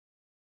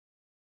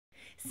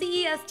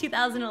CES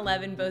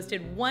 2011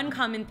 boasted one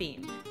common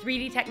theme: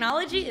 3D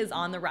technology is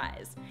on the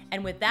rise.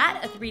 And with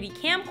that, a 3D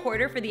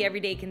camcorder for the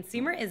everyday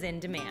consumer is in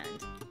demand.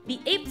 The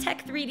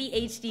Aiptek 3D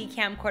HD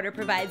camcorder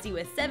provides you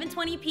with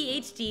 720p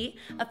HD,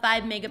 a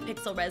 5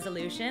 megapixel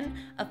resolution,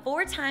 a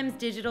 4x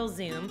digital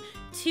zoom,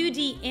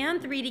 2D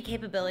and 3D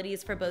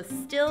capabilities for both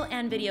still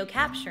and video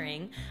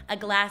capturing, a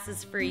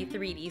glasses-free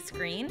 3D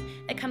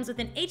screen. It comes with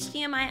an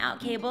HDMI out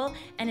cable,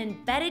 an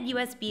embedded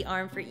USB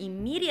arm for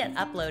immediate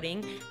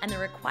uploading, and the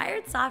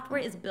required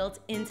software is built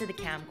into the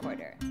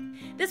camcorder.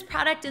 This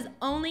product is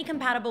only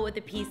compatible with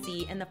the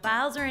PC, and the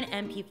files are in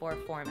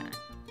MP4 format.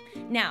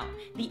 Now,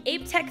 the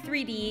Aiptek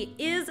 3D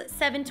is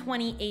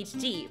 720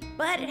 HD,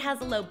 but it has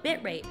a low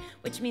bitrate,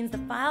 which means the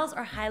files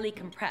are highly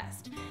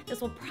compressed. This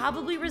will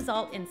probably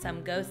result in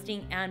some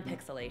ghosting and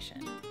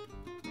pixelation.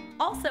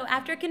 Also,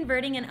 after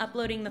converting and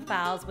uploading the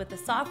files with the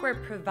software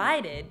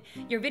provided,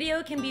 your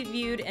video can be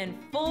viewed in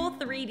full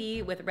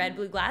 3D with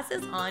red-blue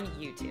glasses on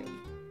YouTube.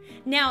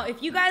 Now,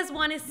 if you guys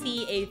want to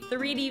see a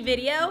 3D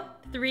video,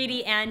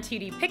 3D and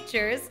 2D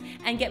pictures,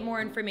 and get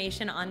more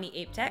information on the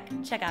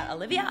Aiptek, check out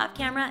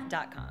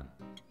oliviaoffcamera.com.